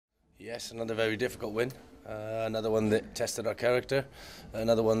Yes, another very difficult win. Another one that tested our character.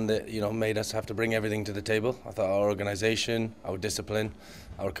 Another one that made us have to bring everything to the table. I thought our organisation, our discipline,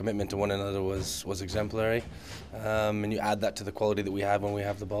 our commitment to one another was exemplary. And you add that to the quality that we have when we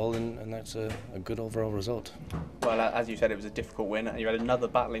have the ball, and that's a good overall result. Well, as you said, it was a difficult win. You had another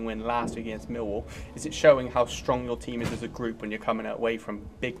battling win last week against Millwall. Is it showing how strong your team is as a group when you're coming away from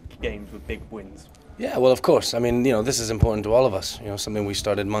big games with big wins? Yeah, well, of course. I mean, this is important to all of us. Something we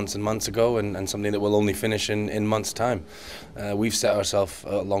started months and months ago, and something that will only finish in months' time. We've set ourselves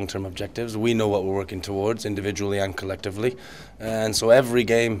long-term objectives. We know what we're working towards, individually and collectively. And so every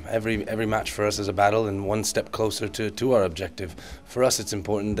game, every match for us is a battle and one step closer to our objective. For us, it's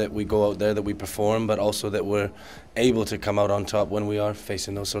important that we go out there, that we perform, but also that we're able to come out on top when we are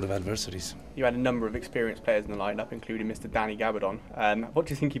facing those sort of adversities. You had a number of experienced players in the lineup, including Mr. Danny Gabardon. What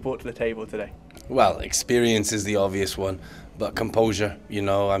do you think he brought to the table today? Well, experience is the obvious one, but composure,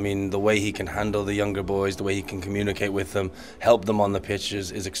 I mean, the way he can handle the younger boys, the way he can communicate with them, help them on the pitch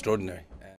is extraordinary.